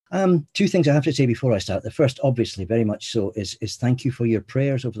Two things I have to say before I start. The first, obviously, very much so, is thank you for your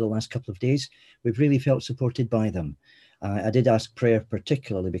prayers over the last couple of days. We've really felt supported by them. I did ask prayer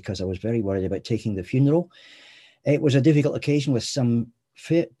particularly because I was very worried about taking the funeral. It was a difficult occasion with some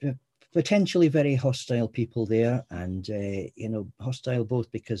potentially very hostile people there, and hostile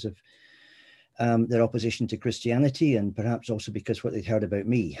both because of their opposition to Christianity and perhaps also because what they'd heard about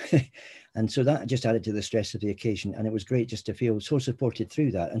me. And so that just added to the stress of the occasion. And it was great just to feel so supported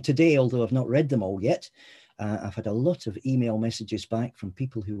through that. And today, although I've not read them all yet, I've had a lot of email messages back from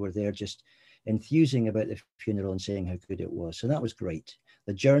people who were there just enthusing about the funeral and saying how good it was. So that was great.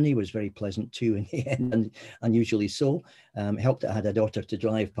 The journey was very pleasant too in the end, and unusually so. Helped that I had a daughter to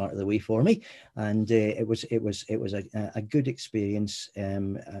drive part of the way for me, and it was a good experience.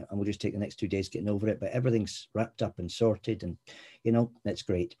 And we'll just take the next 2 days getting over it. But everything's wrapped up and sorted, and that's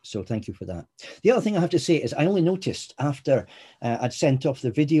great. So thank you for that. The other thing I have to say is I only noticed after I'd sent off the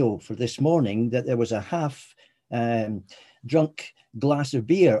video for this morning that there was a half drunk glass of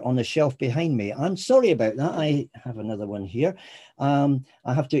beer on the shelf behind me. I'm sorry about that. I have another one here. I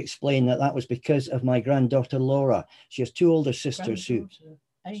have to explain that was because of my granddaughter Laura. She has two older sisters who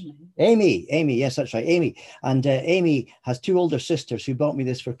Amy, yes, that's right, Amy. And Amy has two older sisters who bought me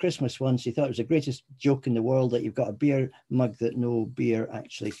this for Christmas once. She thought it was the greatest joke in the world that you've got a beer mug that no beer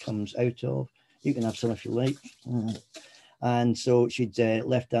actually comes out of. You can have some if you like. And so she'd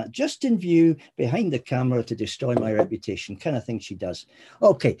left that just in view behind the camera to destroy my reputation, kind of thing she does.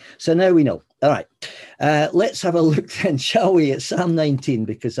 Okay, so now we know. All right, let's have a look then, shall we, at Psalm 19,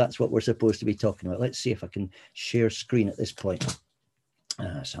 because that's what we're supposed to be talking about. Let's see if I can share screen at this point.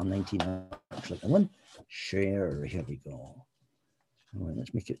 Psalm 19, click on one, share, here we go. All right,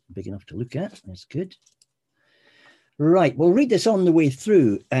 let's make it big enough to look at, that's good. Right, we'll read this on the way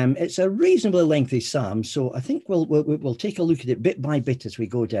through. It's a reasonably lengthy psalm, so I think we'll take a look at it bit by bit as we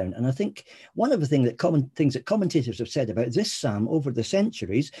go down. And I think one of the things that commentators have said about this psalm over the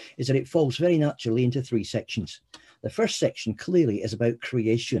centuries is that it falls very naturally into three sections. The first section clearly is about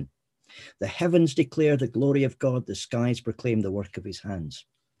creation. The heavens declare the glory of God, the skies proclaim the work of his hands.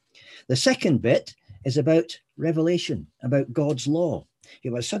 The second bit is about revelation, about God's law.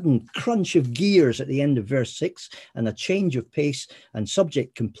 You have a sudden crunch of gears at the end of verse 6 and a change of pace and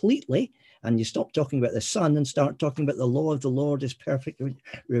subject completely. And you stop talking about the sun and start talking about the law of the Lord is perfect,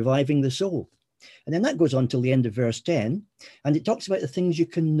 reviving the soul. And then that goes on till the end of verse 10. And it talks about the things you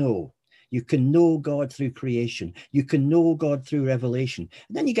can know. You can know God through creation. You can know God through revelation.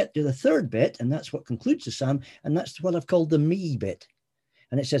 And then you get to the third bit, and that's what concludes the psalm. And that's what I've called the me bit.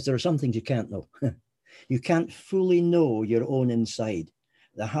 And it says there are some things you can't know. You can't fully know your own inside.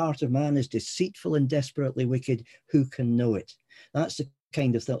 The heart of man is deceitful and desperately wicked. Who can know it? That's the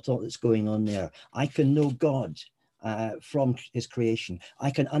kind of thought that's going on there. I can know God from his creation.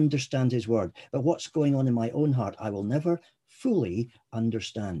 I can understand his word. But what's going on in my own heart, I will never fully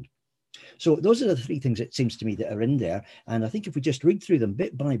understand. So those are the three things, it seems to me, that are in there. And I think if we just read through them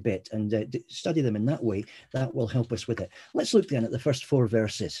bit by bit and study them in that way, that will help us with it. Let's look then at the first four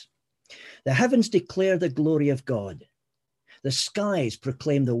verses. The heavens declare the glory of God. The skies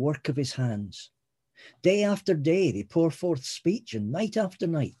proclaim the work of his hands. Day after day they pour forth speech, and night after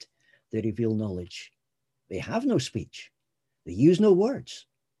night they reveal knowledge. They have no speech. They use no words.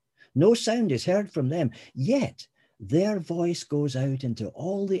 No sound is heard from them, yet their voice goes out into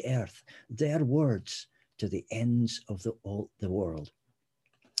all the earth, their words to the ends of the world.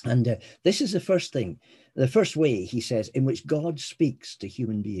 And this is the first thing, the first way, he says, in which God speaks to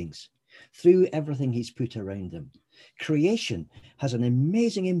human beings through everything he's put around them. Creation has an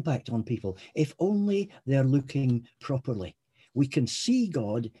amazing impact on people if only they're looking properly. We can see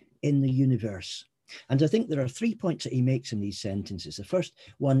God in the universe. And I think there are 3 points that he makes in these sentences. The first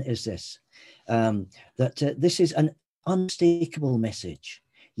one is this, that this is an unmistakable message.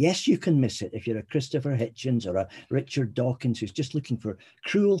 Yes, you can miss it if you're a Christopher Hitchens or a Richard Dawkins who's just looking for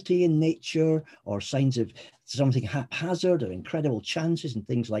cruelty in nature or signs of something haphazard or incredible chances and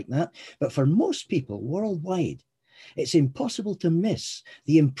things like that. But for most people worldwide, it's impossible to miss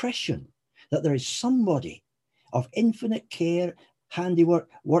the impression that there is somebody of infinite care, handiwork,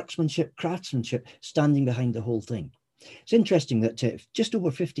 workmanship, craftsmanship standing behind the whole thing. It's interesting that just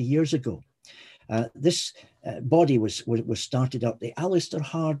over 50 years ago, this body was started up, the Alister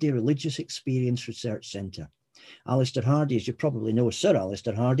Hardy Religious Experience Research Centre. Alister Hardy, as you probably know, Sir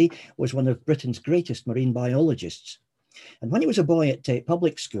Alister Hardy, was one of Britain's greatest marine biologists. And when he was a boy at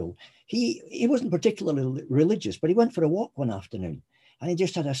public school, he wasn't particularly religious, but he went for a walk one afternoon and he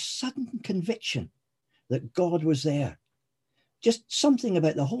just had a sudden conviction that God was there. Just something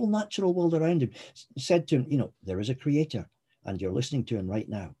about the whole natural world around him said to him, you know, there is a creator and you're listening to him right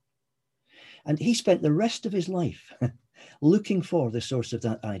now. And he spent the rest of his life looking for the source of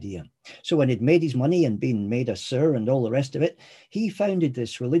that idea. So when he'd made his money and been made a sir and all the rest of it, he founded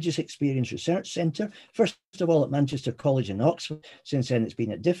this Religious Experience Research Centre, first of all at Manchester College in Oxford. Since then, it's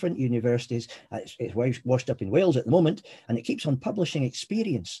been at different universities. It's washed up in Wales at the moment, and it keeps on publishing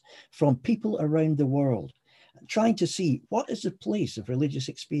experience from people around the world, trying to see what is the place of religious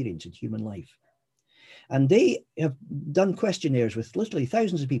experience in human life. And they have done questionnaires with literally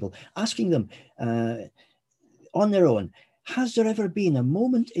thousands of people, asking them on their own, has there ever been a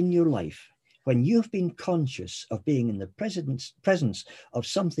moment in your life when you've been conscious of being in the presence of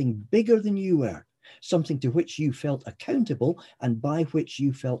something bigger than you were, something to which you felt accountable and by which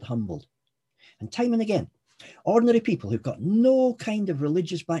you felt humbled? And time and again, ordinary people who've got no kind of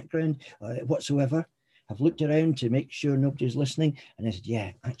religious background whatsoever have looked around to make sure nobody's listening, and they said,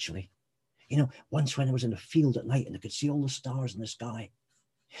 yeah, actually, you know, once when I was in a field at night and I could see all the stars in the sky.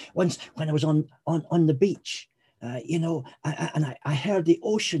 Once when I was on the beach, you know, and I heard the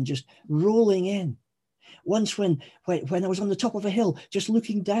ocean just rolling in. Once when I was on the top of a hill, just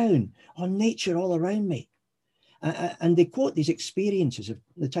looking down on nature all around me. And they quote these experiences of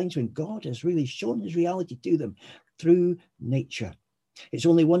the times when God has really shown his reality to them through nature. It's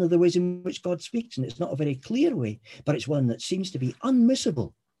only one of the ways in which God speaks, and it's not a very clear way, but it's one that seems to be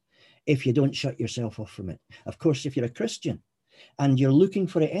unmissable if you don't shut yourself off from it. Of course, if you're a Christian and you're looking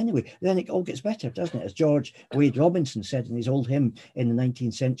for it anyway, then it all gets better, doesn't it? As George Wade Robinson said in his old hymn in the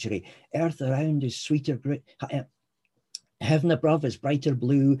 19th century, earth around is sweeter, heaven above is brighter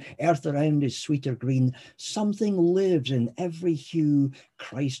blue, earth around is sweeter green. Something lives in every hue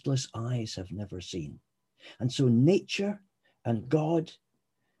Christless eyes have never seen. And so nature and God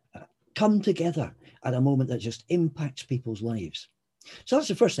come together at a moment that just impacts people's lives. So that's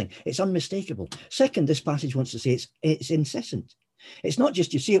the first thing. It's unmistakable. Second, this passage wants to say it's incessant. It's not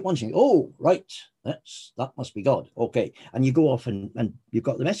just you see it once and you go, oh, right, that must be God. Okay. And you go off and you've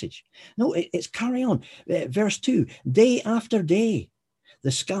got the message. No, it's carry on. Verse 2, day after day,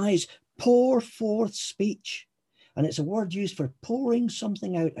 the skies pour forth speech. And it's a word used for pouring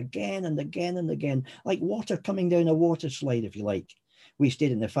something out again and again and again, like water coming down a water slide, if you like. We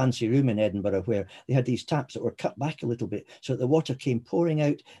stayed in the fancy room in Edinburgh where they had these taps that were cut back a little bit so that the water came pouring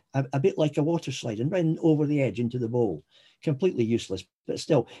out a bit like a water slide and ran over the edge into the bowl. Completely useless, but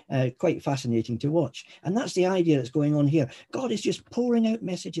still quite fascinating to watch. And that's the idea that's going on here. God is just pouring out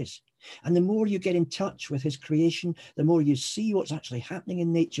messages. And the more you get in touch with his creation, the more you see what's actually happening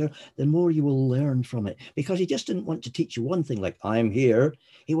in nature, the more you will learn from it. Because he just didn't want to teach you one thing like, I'm here.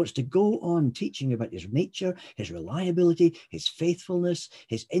 He wants to go on teaching about his nature, his reliability, his faithfulness,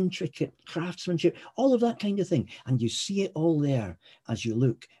 his intricate craftsmanship, all of that kind of thing. And you see it all there as you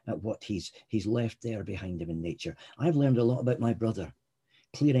look at what he's left there behind him in nature. I've learned a lot about my brother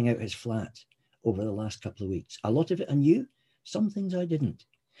clearing out his flat over the last couple of weeks. A lot of it I knew, some things I didn't.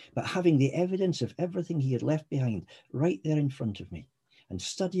 But having the evidence of everything he had left behind right there in front of me and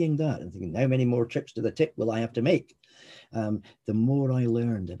studying that and thinking, how many more trips to the tip will I have to make? The more I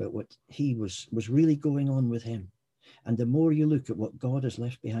learned about what he was really going on with him. And the more you look at what God has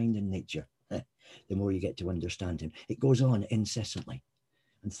left behind in nature, the more you get to understand him. It goes on incessantly.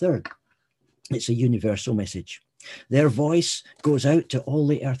 And third, it's a universal message. Their voice goes out to all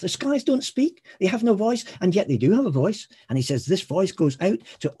the earth. The skies don't speak. They have no voice, and yet they do have a voice. And he says this voice goes out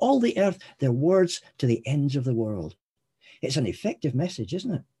to all the earth, their words to the ends of the world. It's an effective message,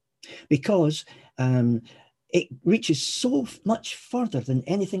 isn't it? Because it reaches so much further than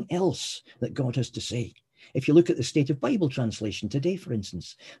anything else that God has to say. If you look at the State of Bible translation today, for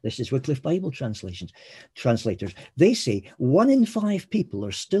instance, this is Wycliffe Bible translators. They say 1 in 5 people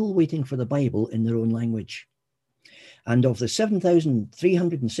are still waiting for the Bible in their own language. And of the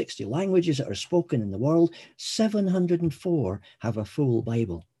 7,360 languages that are spoken in the world, 704 have a full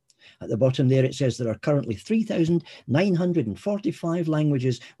Bible. At the bottom there, it says there are currently 3,945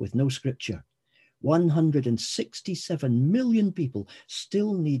 languages with no scripture. 167 million people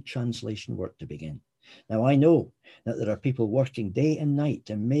still need translation work to begin. Now, I know that there are people working day and night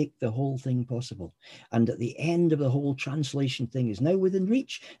to make the whole thing possible. And at the end of the whole translation thing is now within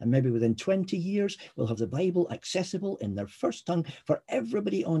reach. And maybe within 20 years, we'll have the Bible accessible in their first tongue for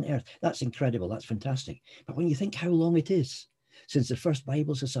everybody on earth. That's incredible. That's fantastic. But when you think how long it is since the first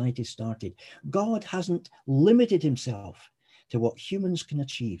Bible Society started, God hasn't limited himself to what humans can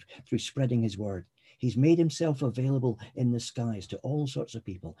achieve through spreading his word. He's made himself available in the skies to all sorts of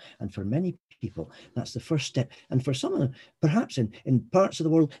people. And for many people, that's the first step. And for some of them, perhaps in parts of the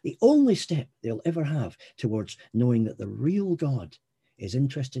world, the only step they'll ever have towards knowing that the real God is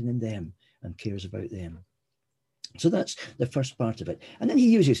interested in them and cares about them. So that's the first part of it. And then he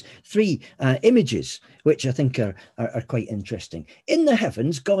uses three images, which I think are quite interesting. In the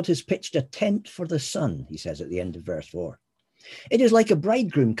heavens, God has pitched a tent for the sun, he says at the end of verse 4. It is like a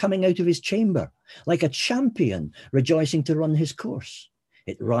bridegroom coming out of his chamber, like a champion rejoicing to run his course.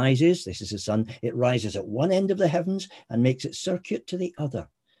 It rises, this is the sun, it rises at one end of the heavens and makes its circuit to the other.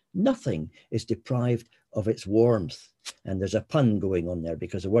 Nothing is deprived of its warmth. And there's a pun going on there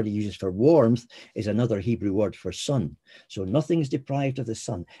because the word he uses for warmth is another Hebrew word for sun. So nothing is deprived of the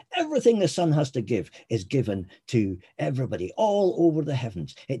sun. Everything the sun has to give is given to everybody all over the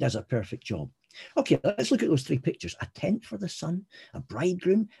heavens. It does a perfect job. Okay, let's look at those three pictures. A tent for the sun, a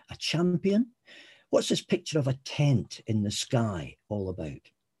bridegroom, a champion. What's this picture of a tent in the sky all about?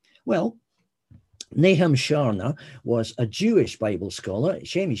 Well, Nahum Sharna was a Jewish Bible scholar.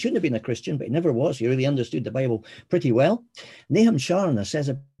 Shame he shouldn't have been a Christian, but he never was. He really understood the Bible pretty well. Nahum Sharna says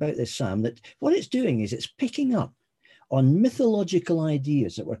about this psalm that what it's doing is it's picking up on mythological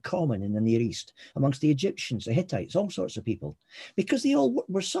ideas that were common in the Near East amongst the Egyptians, the Hittites, all sorts of people, because they all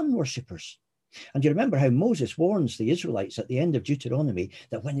were sun worshippers. And you remember how Moses warns the Israelites at the end of Deuteronomy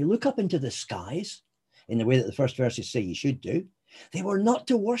that when you look up into the skies, in the way that the first verses say you should do, they were not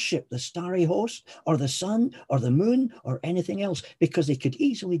to worship the starry host or the sun or the moon or anything else, because they could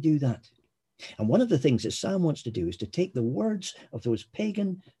easily do that. And one of the things that Sam wants to do is to take the words of those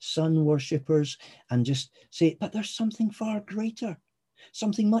pagan sun worshippers and just say, but there's something far greater,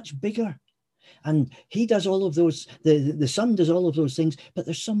 something much bigger. And he does all of those, the sun does all of those things, but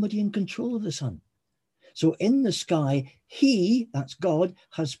there's somebody in control of the sun. So in the sky, he, that's God,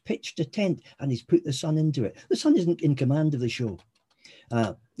 has pitched a tent and he's put the sun into it. The sun isn't in command of the show.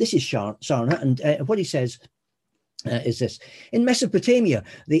 This is Sarna, and what he says is this. In Mesopotamia,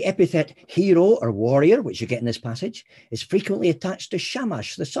 the epithet hero or warrior, which you get in this passage, is frequently attached to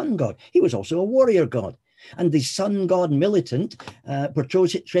Shamash, the sun god. He was also a warrior god. And the sun god militant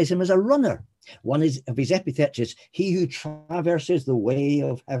portrays him as a runner. One of his epithets is, he who traverses the way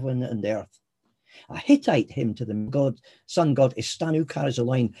of heaven and earth. A Hittite hymn to the sun god Istanu carries the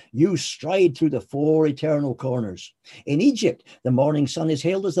line, you stride through the four eternal corners. In Egypt, the morning sun is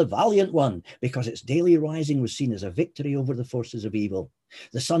hailed as the valiant one because its daily rising was seen as a victory over the forces of evil.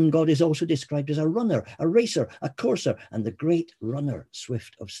 The sun god is also described as a runner, a racer, a courser, and the great runner,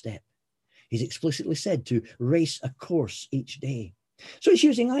 swift of step. He's explicitly said to race a course each day. So he's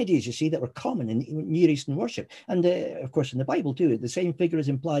using ideas, you see, that were common in Near Eastern worship. And of course, in the Bible too, the same figure is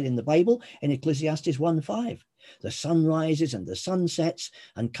implied in the Bible in Ecclesiastes 1:5. The sun rises and the sun sets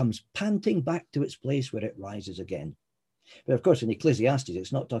and comes panting back to its place where it rises again. But of course, in Ecclesiastes,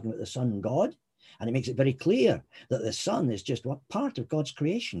 it's not talking about the sun god. And it makes it very clear that the sun is just what part of God's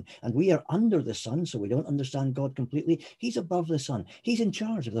creation. And we are under the sun, so we don't understand God completely. He's above the sun. He's in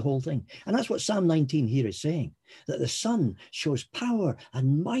charge of the whole thing. And that's what Psalm 19 here is saying, that the sun shows power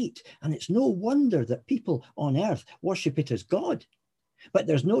and might. And it's no wonder that people on earth worship it as God. But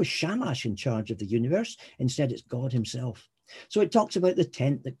there's no Shamash in charge of the universe. Instead, it's God himself. So it talks about the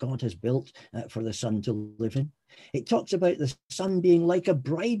tent that God has built for the sun to live in. It talks about the sun being like a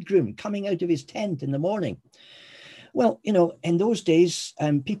bridegroom coming out of his tent in the morning. Well, you know, in those days,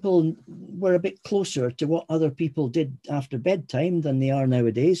 people were a bit closer to what other people did after bedtime than they are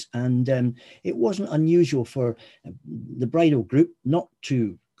nowadays. And it wasn't unusual for the bridal group not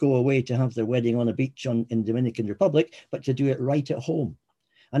to go away to have their wedding on a beach in Dominican Republic, but to do it right at home.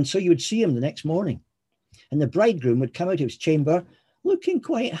 And so you would see him the next morning. And the bridegroom would come out of his chamber looking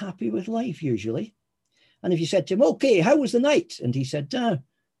quite happy with life, usually. And if you said to him, okay, how was the night? And he said,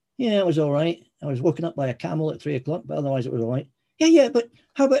 yeah, it was all right. I was woken up by a camel at 3 o'clock, but otherwise it was all right. Yeah, but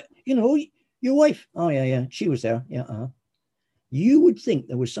how about, your wife? Oh, yeah, she was there. Yeah, You would think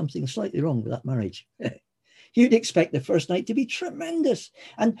there was something slightly wrong with that marriage. You'd expect the first night to be tremendous.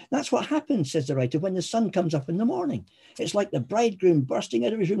 And that's what happens, says the writer, when the sun comes up in the morning. It's like the bridegroom bursting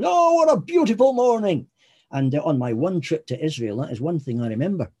out of his room. Oh, what a beautiful morning. And on my one trip to Israel, that is one thing I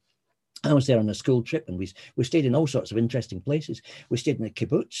remember. I was there on a school trip, and we stayed in all sorts of interesting places. We stayed in a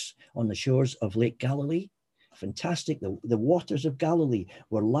kibbutz on the shores of Lake Galilee. Fantastic. The waters of Galilee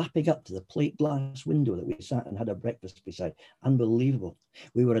were lapping up to the plate glass window that we sat and had our breakfast beside. Unbelievable.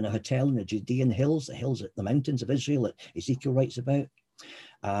 We were in a hotel in the Judean hills, the mountains of Israel that Ezekiel writes about.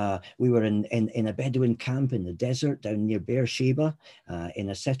 We were in a Bedouin camp in the desert down near Beersheba, in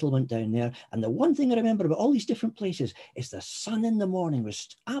a settlement down there. And the one thing I remember about all these different places is the sun in the morning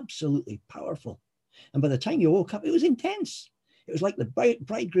was absolutely powerful. And by the time you woke up, it was intense. It was like the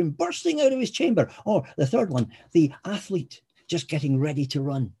bridegroom bursting out of his chamber. Or the third one, the athlete just getting ready to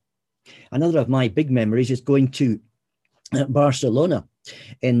run. Another of my big memories is going to Barcelona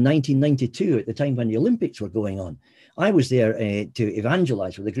in 1992, at the time when the Olympics were going on. I was there to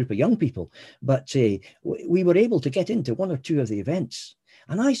evangelize with a group of young people, but we were able to get into one or two of the events.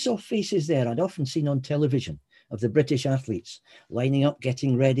 And I saw faces there I'd often seen on television of the British athletes lining up,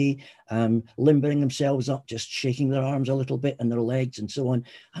 getting ready, limbering themselves up, just shaking their arms a little bit and their legs and so on.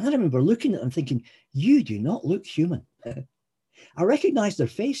 And I remember looking at them thinking, you do not look human. I recognized their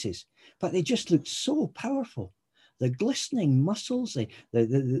faces, but they just looked so powerful. The glistening muscles, I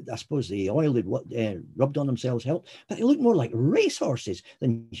suppose the oil they'd rubbed on themselves helped, but they looked more like racehorses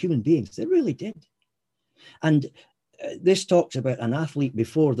than human beings. They really did. And this talks about an athlete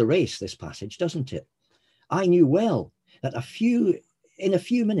before the race, this passage, doesn't it? I knew well that in a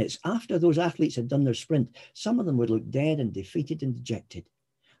few minutes after those athletes had done their sprint, some of them would look dead and defeated and dejected.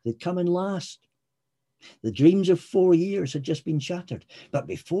 They'd come in last. The dreams of 4 years had just been shattered. But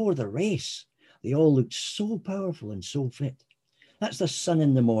before the race, they all looked so powerful and so fit. That's the sun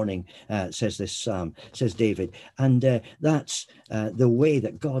in the morning, says this psalm, says David. And that's the way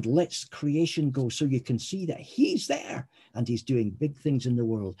that God lets creation go so you can see that he's there and he's doing big things in the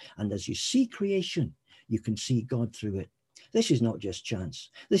world. And as you see creation, you can see God through it. This is not just chance.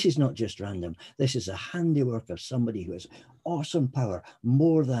 This is not just random. This is a handiwork of somebody who has awesome power,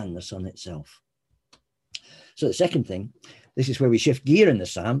 more than the sun itself. So the second thing, this is where we shift gear in the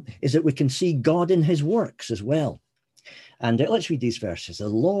psalm, is that we can see God in his works as well. And let's read these verses. The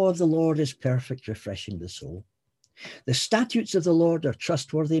law of the Lord is perfect, refreshing the soul. The statutes of the Lord are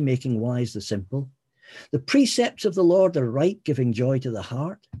trustworthy, making wise the simple. The precepts of the Lord are right, giving joy to the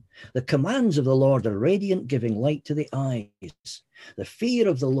heart. The commands of the Lord are radiant, giving light to the eyes. The fear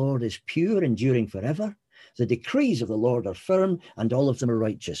of the Lord is pure, enduring forever. The decrees of the Lord are firm, and all of them are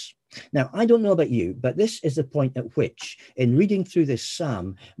righteous. Now, I don't know about you, but this is the point at which, in reading through this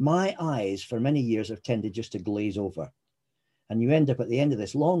psalm, my eyes for many years have tended just to glaze over. And you end up at the end of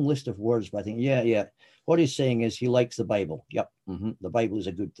this long list of words by thinking, yeah, what he's saying is he likes the Bible. Yep, the Bible is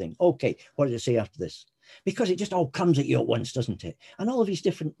a good thing. Okay, what does it say after this? Because it just all comes at you at once, doesn't it? And all of these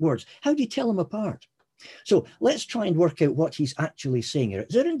different words, how do you tell them apart? So let's try and work out what he's actually saying here.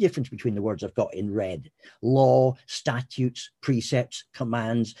 Is there any difference between the words I've got in red? Law, statutes, precepts,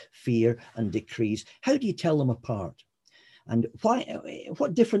 commands, fear, and decrees. How do you tell them apart? And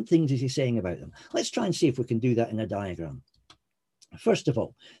what different things is he saying about them? Let's try and see if we can do that in a diagram. First of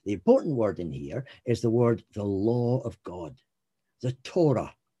all, the important word in here is the word, the law of God, the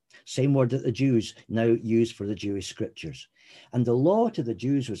Torah, same word that the Jews now use for the Jewish scriptures. And the law to the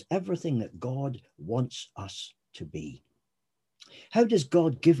Jews was everything that God wants us to be. How does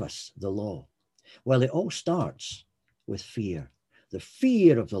God give us the law? Well, it all starts with fear. The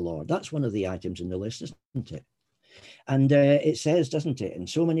fear of the Lord, that's one of the items in the list, isn't it? And it says, doesn't it, in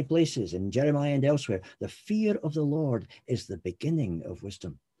so many places, in Jeremiah and elsewhere, the fear of the Lord is the beginning of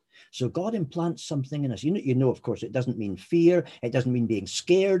wisdom. So God implants something in us. You know, of course, it doesn't mean fear. It doesn't mean being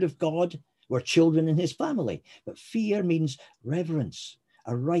scared of God. We're children in his family. But fear means reverence,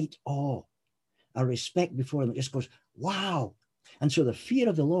 a right awe, a respect before him. It just goes, wow. And so the fear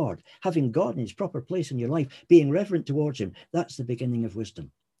of the Lord, having God in his proper place in your life, being reverent towards him, that's the beginning of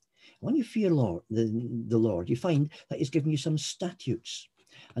wisdom. When you fear the Lord, you find that he's given you some statutes.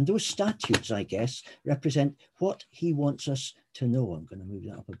 And those statutes, I guess, represent what he wants us to know. I'm going to move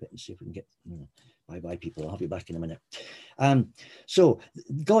that up a bit and see if we can get, bye-bye people, I'll have you back in a minute. So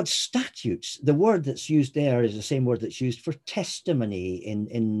God's statutes, the word that's used there is the same word that's used for testimony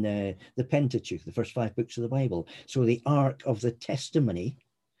in the Pentateuch, the first 5 books of the Bible. So the Ark of the Testimony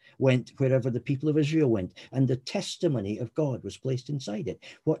went wherever the people of Israel went, and the testimony of God was placed inside it,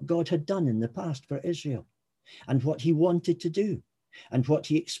 what God had done in the past for Israel, and what he wanted to do, and what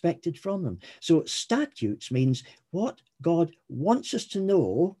he expected from them. So statutes means what God wants us to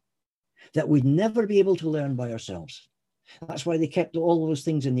know that we'd never be able to learn by ourselves. That's why they kept all those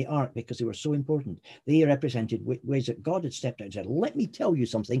things in the ark, because they were so important. They represented ways that God had stepped out and said, let me tell you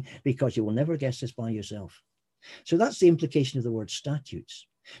something, because you will never guess this by yourself. So that's the implication of the word statutes.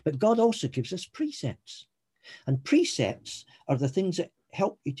 But God also gives us precepts. And precepts are the things that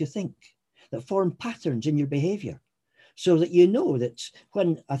help you to think, that form patterns in your behavior, so that you know that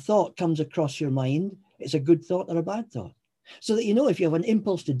when a thought comes across your mind, it's a good thought or a bad thought. So that you know if you have an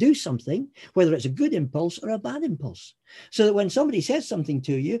impulse to do something, whether it's a good impulse or a bad impulse. So that when somebody says something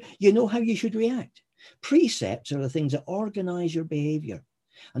to you, you know how you should react. Precepts are the things that organize your behavior.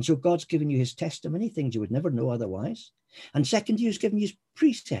 And so God's given you his testimony, things you would never know otherwise. And secondly, he's given you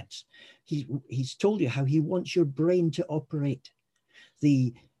precepts. He's told you how he wants your brain to operate,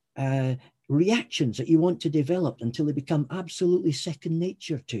 the reactions that you want to develop until they become absolutely second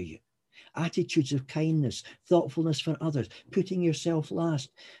nature to you. attitudes of kindness, thoughtfulness for others, putting yourself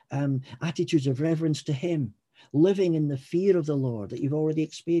last, attitudes of reverence to him, living in the fear of the Lord that you've already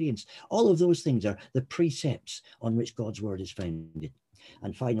experienced. All of those things are the precepts on which God's word is founded.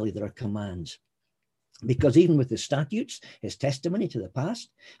 And finally, there are commands. Because even with the statutes, his testimony to the past,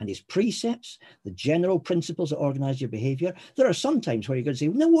 and his precepts, the general principles that organize your behavior, there are some times where you're going to say,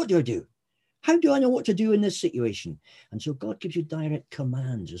 now what do I do? How do I know what to do in this situation? And so God gives you direct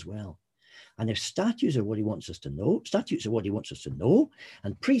commands as well. And if statutes are what he wants us to know,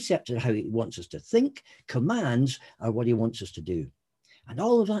 and precepts are how he wants us to think, commands are what he wants us to do. And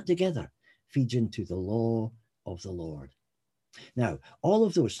all of that together feeds into the law of the Lord. Now, all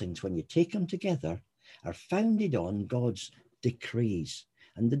of those things, when you take them together, are founded on God's decrees.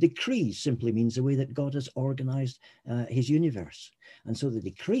 And the decrees simply means the way that God has organized his universe. And so the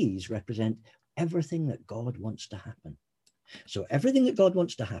decrees represent everything that God wants to happen. So everything that God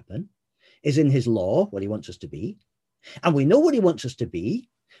wants to happen is in his law, what he wants us to be. And we know what he wants us to be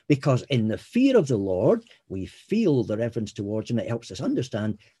because in the fear of the Lord, we feel the reverence towards him. It helps us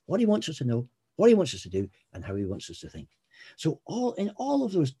understand what he wants us to know, what he wants us to do, and how he wants us to think. So in all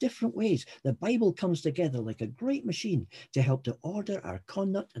of those different ways, the Bible comes together like a great machine to help to order our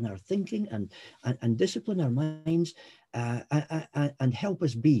conduct and our thinking and discipline our minds and help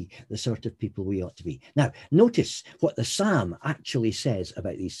us be the sort of people we ought to be. Now, notice what the Psalm actually says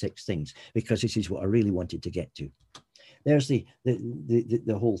about these 6 things, because this is what I really wanted to get to. There's the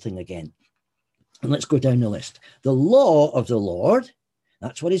whole thing again. And let's go down the list. The law of the Lord,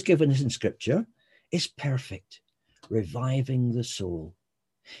 that's what he's given us in Scripture, is perfect, reviving the soul.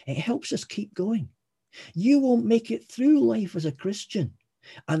 It helps us keep going. You won't make it through life as a Christian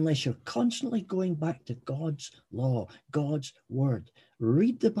unless you're constantly going back to God's law, God's word.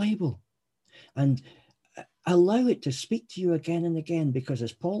 Read the Bible and allow it to speak to you again and again, because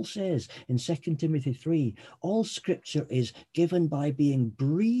as Paul says in 2 Timothy 3, all scripture is given by being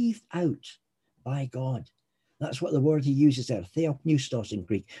breathed out by God. That's what the word he uses there, theopneustos in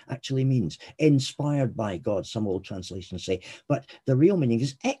Greek, actually means. Inspired by God, some old translations say. But the real meaning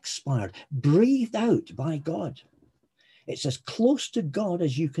is expired, breathed out by God. It's as close to God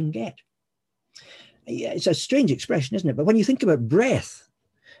as you can get. It's a strange expression, isn't it? But when you think about breath,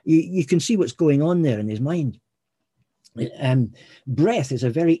 you can see what's going on there in his mind. Breath is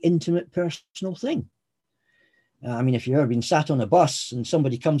a very intimate, personal thing. I mean, if you've ever been sat on a bus and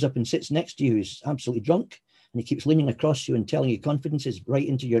somebody comes up and sits next to you who's absolutely drunk, and he keeps leaning across you and telling you confidences right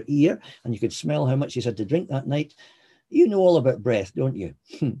into your ear, and you could smell how much he's had to drink that night, you know all about breath, don't you?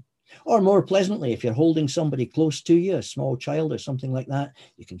 Or more pleasantly, if you're holding somebody close to you, a small child or something like that,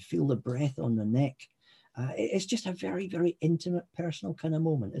 you can feel the breath on the neck. It's just a very, very intimate, personal kind of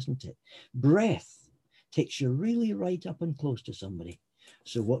moment, isn't it? Breath takes you really right up and close to somebody.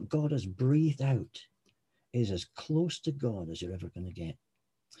 So what God has breathed out is as close to God as you're ever going to get.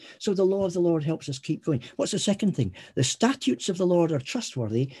 So the law of the Lord helps us keep going. What's the second thing? The statutes of the Lord are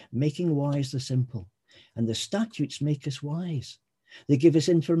trustworthy, making wise the simple. And the statutes make us wise. They give us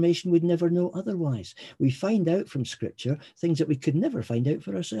information we'd never know otherwise. We find out from Scripture things that we could never find out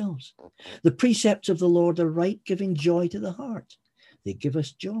for ourselves. The precepts of the Lord are right, giving joy to the heart. They give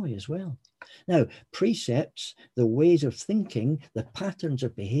us joy as well. Now, precepts, the ways of thinking, the patterns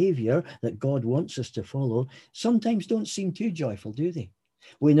of behavior that God wants us to follow, sometimes don't seem too joyful, do they?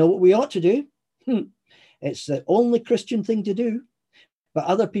 We know what we ought to do. It's the only Christian thing to do, but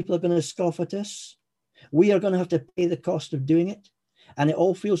other people are going to scoff at us. We are going to have to pay the cost of doing it. And it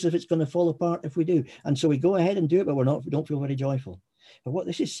all feels as if it's going to fall apart if we do. And so we go ahead and do it, but we don't feel very joyful. But what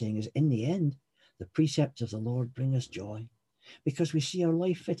this is saying is, in the end, the precepts of the Lord bring us joy, because we see our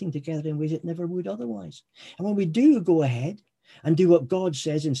life fitting together in ways it never would otherwise. And when we do go ahead and do what God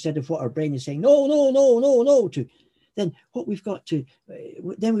says instead of what our brain is saying, no, to, then what we've got to,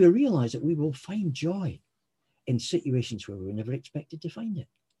 then we realize that we will find joy in situations where we were never expected to find it.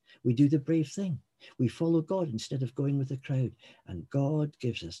 We do the brave thing. We follow God instead of going with the crowd. And God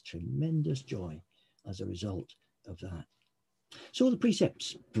gives us tremendous joy as a result of that. So the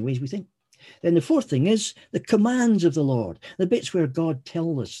precepts, the ways we think. Then the fourth thing is the commands of the Lord, the bits where God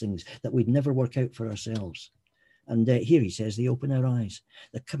tells us things that we'd never work out for ourselves. And here he says, they open our eyes.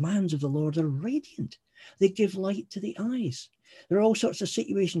 The commands of the Lord are radiant. They give light to the eyes. There are all sorts of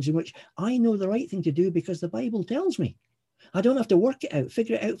situations in which I know the right thing to do because the Bible tells me. I don't have to work it out,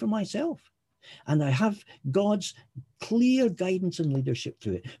 figure it out for myself. And I have God's clear guidance and leadership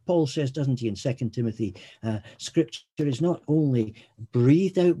through it. Paul says, doesn't he, in 2 Timothy, Scripture is not only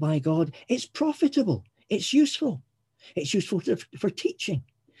breathed out by God, it's profitable, it's useful. It's useful for teaching.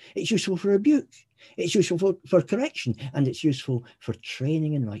 It's useful for rebuke. It's useful for correction. And it's useful for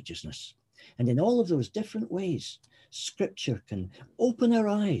training in righteousness. And in all of those different ways, Scripture can open our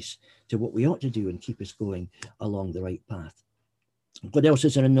eyes to what we ought to do and keep us going along the right path. What else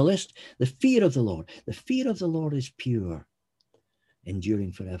is there in the list? The fear of the Lord. The fear of the Lord is pure,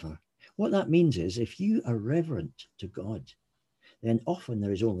 enduring forever. What that means is if you are reverent to God, then often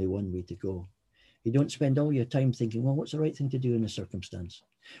there is only one way to go. You don't spend all your time thinking, well, what's the right thing to do in this circumstance?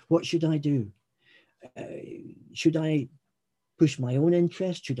 What should I do? Should I push my own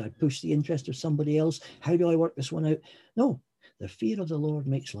interest? Should I push the interest of somebody else? How do I work this one out? No, the fear of the Lord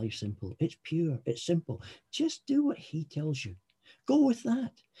makes life simple. It's pure, it's simple. Just do what he tells you. Go with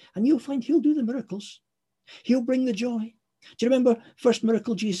that, and you'll find he'll do the miracles. He'll bring the joy. Do you remember first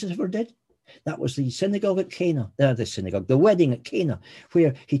miracle Jesus ever did? That was the synagogue at Cana, the wedding at Cana,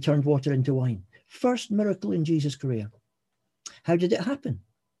 where he turned water into wine. First miracle in Jesus' career. How did it happen?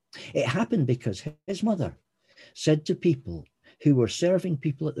 It happened because his mother said to people who were serving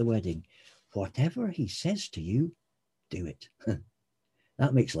people at the wedding, whatever he says to you, do it.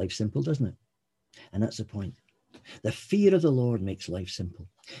 That makes life simple, doesn't it? And that's the point. The fear of the Lord makes life simple.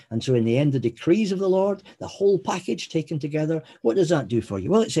 And so in the end, the decrees of the Lord, the whole package taken together, what does that do for you?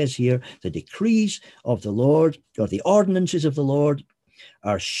 Well, it says here, the decrees of the Lord, or the ordinances of the Lord,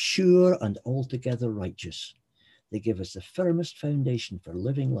 are sure and altogether righteous. They give us the firmest foundation for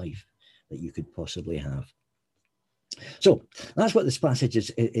living life that you could possibly have. So that's what this passage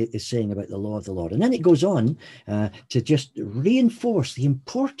is saying about the law of the Lord. And then it goes on to just reinforce the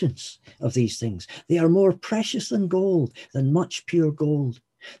importance of these things. They are more precious than gold, than much pure gold.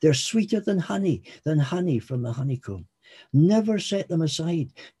 They're sweeter than honey from the honeycomb. Never set them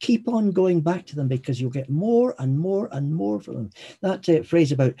aside. Keep on going back to them because you'll get more and more and more from them. That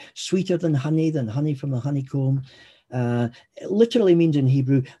phrase about sweeter than honey from the honeycomb, it literally means in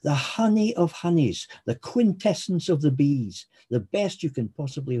Hebrew, the honey of honeys, the quintessence of the bees, the best you can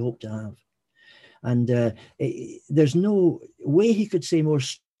possibly hope to have. And there's no way he could say more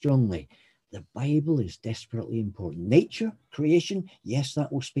strongly, the Bible is desperately important. Nature, creation, yes, that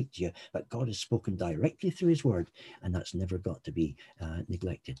will speak to you, but God has spoken directly through his word, and that's never got to be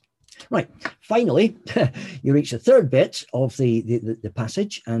neglected. Right, finally, you reach the third bit of the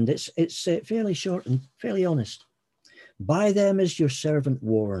passage, and it's fairly short and fairly honest. By them is your servant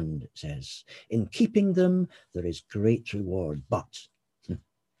warned, it says. In keeping them, there is great reward. But, and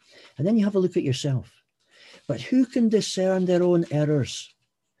then you have a look at yourself. But who can discern their own errors?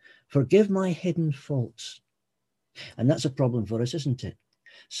 Forgive my hidden faults. And that's a problem for us, isn't it?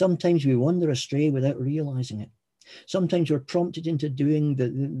 Sometimes we wander astray without realizing it. Sometimes we're prompted into doing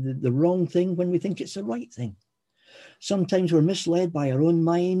the wrong thing when we think it's the right thing. Sometimes we're misled by our own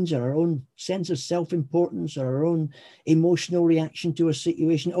minds or our own sense of self-importance or our own emotional reaction to a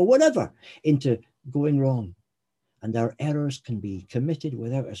situation or whatever into going wrong. And our errors can be committed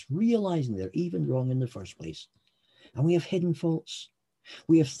without us realizing they're even wrong in the first place. And we have hidden faults.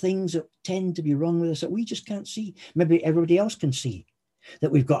 We have things that tend to be wrong with us that we just can't see. Maybe everybody else can see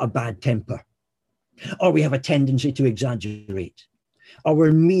that we've got a bad temper, or we have a tendency to exaggerate, or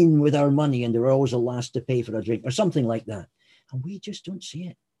we're mean with our money and we're always the last to pay for a drink or something like that. And we just don't see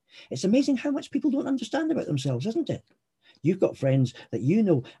it. It's amazing how much people don't understand about themselves, isn't it? You've got friends that you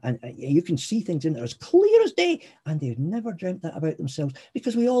know, and you can see things in there as clear as day, and they've never dreamt that about themselves,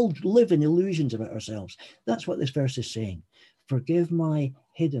 because we all live in illusions about ourselves. That's what this verse is saying. Forgive my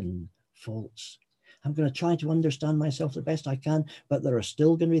hidden faults. I'm going to try to understand myself the best I can, but there are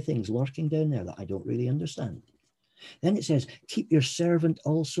still going to be things lurking down there that I don't really understand. Then it says, keep your servant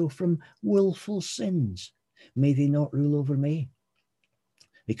also from willful sins. May they not rule over me.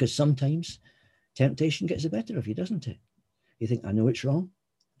 Because sometimes temptation gets the better of you, doesn't it? You think, I know it's wrong,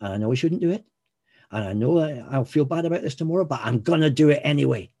 and I know I shouldn't do it, and I know I'll feel bad about this tomorrow, but I'm going to do it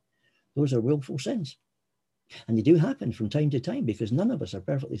anyway. Those are willful sins. And they do happen from time to time, because none of us are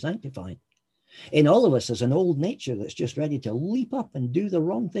perfectly sanctified. In all of us, there's an old nature that's just ready to leap up and do the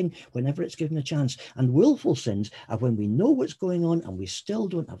wrong thing whenever it's given a chance. And willful sins are when we know what's going on and we still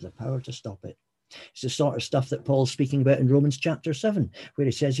don't have the power to stop it. It's the sort of stuff that Paul's speaking about in Romans chapter 7, where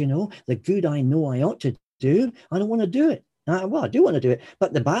he says, you know, the good I know I ought to do, I don't want to do it. Well, I do want to do it,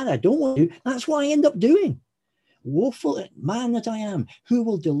 but the bad I don't want to do, that's what I end up doing. Woeful man that I am, who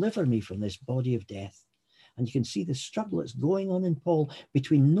will deliver me from this body of death? And you can see the struggle that's going on in Paul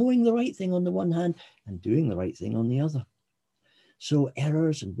between knowing the right thing on the one hand and doing the right thing on the other. So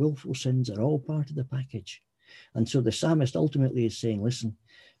errors and willful sins are all part of the package. And so the psalmist ultimately is saying, listen,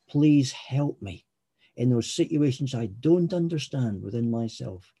 please help me in those situations I don't understand within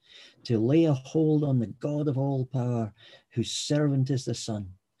myself, to lay a hold on the God of all power, whose servant is the Son,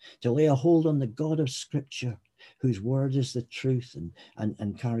 to lay a hold on the God of Scripture, whose word is the truth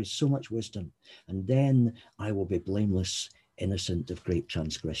and carries so much wisdom. And then I will be blameless, innocent of great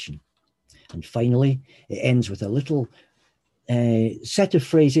transgression. And finally, it ends with a little set of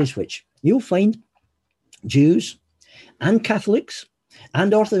phrases which you'll find Jews and Catholics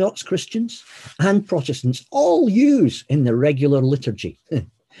and Orthodox Christians and Protestants all use in the regular liturgy.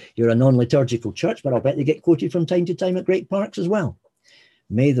 You're a non-liturgical church, but I'll bet they get quoted from time to time at Great Parks as well.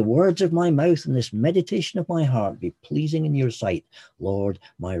 May the words of my mouth and this meditation of my heart be pleasing in your sight, Lord,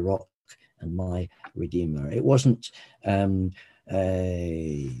 my rock and my redeemer. It wasn't the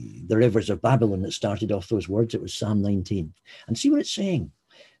rivers of Babylon that started off those words. It was Psalm 19. And see what it's saying.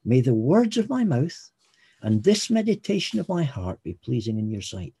 May the words of my mouth and this meditation of my heart be pleasing in your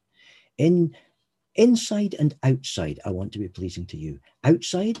sight. Inside and outside, I want to be pleasing to you.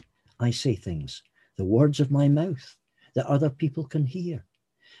 Outside, I say things, the words of my mouth that other people can hear.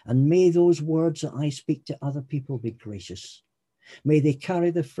 And may those words that I speak to other people be gracious. May they carry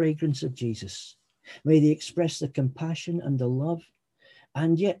the fragrance of Jesus. May they express the compassion and the love,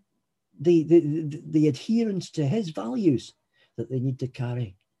 and yet the adherence to his values that they need to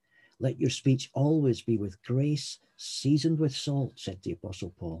carry. Let your speech always be with grace, seasoned with salt, said the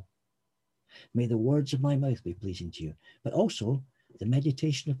Apostle Paul. May the words of my mouth be pleasing to you, but also the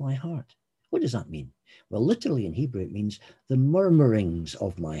meditation of my heart. What does that mean? Well, literally in Hebrew, it means the murmurings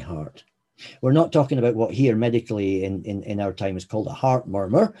of my heart. We're not talking about what here medically in our time is called a heart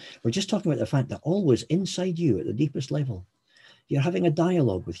murmur. We're just talking about the fact that always inside you at the deepest level, you're having a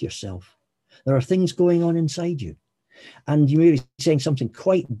dialogue with yourself. There are things going on inside you. And you may be saying something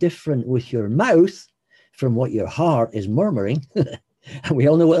quite different with your mouth from what your heart is murmuring. And we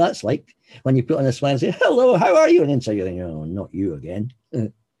all know what that's like. When you put on a smile and say, hello, how are you? And inside you're thinking, oh, not you again.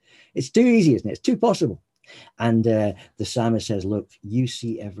 It's too easy, isn't it? It's too possible. And the psalmist says, look, you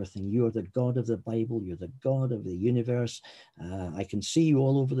see everything. You are the God of the Bible. You're the God of the universe. I can see you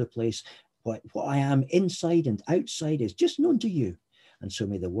all over the place. What I am inside and outside is just known to you. And so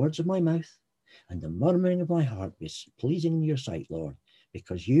may the words of my mouth and the murmuring of my heart be pleasing in your sight, Lord,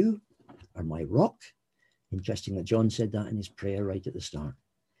 because you are my rock. Interesting that John said that in his prayer right at the start.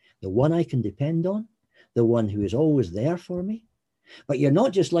 The one I can depend on, the one who is always there for me. But you're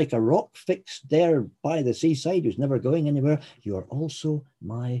not just like a rock fixed there by the seaside who's never going anywhere. You're also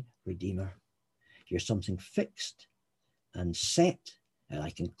my Redeemer. You're something fixed and set that I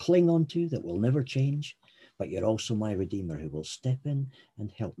can cling onto that will never change. But you're also my Redeemer who will step in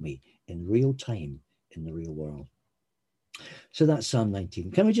and help me in real time in the real world. So that's Psalm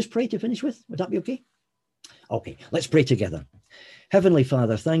 19. Can we just pray to finish with? Would that be okay? Okay, let's pray together. Heavenly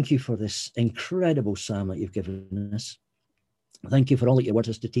Father, thank you for this incredible psalm that you've given us. Thank you for all that you want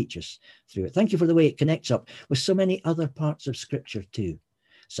us to teach us through it. Thank you for the way it connects up with so many other parts of Scripture too.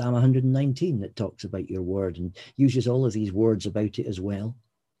 Psalm 119 that talks about your word and uses all of these words about it as well.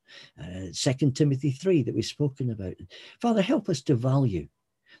 2 Timothy 3 that we've spoken about. Father, help us to value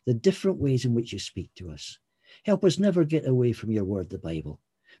the different ways in which you speak to us. Help us never get away from your word, the Bible,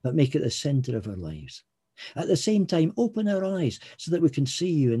 but make it the center of our lives. At the same time, open our eyes so that we can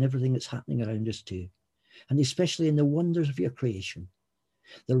see you in everything that's happening around us too. And especially in the wonders of your creation,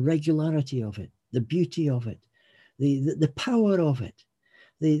 the regularity of it, the beauty of it, the power of it,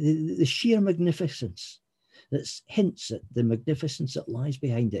 the sheer magnificence that hints at the magnificence that lies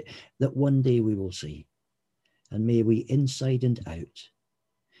behind it, that one day we will see. And may we inside and out,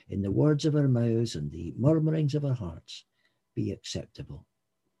 in the words of our mouths and the murmurings of our hearts, be acceptable,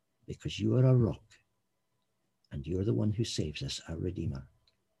 because you are our rock and you're the one who saves us, our Redeemer.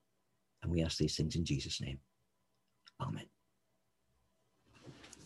 And we ask these things in Jesus' name. Amen.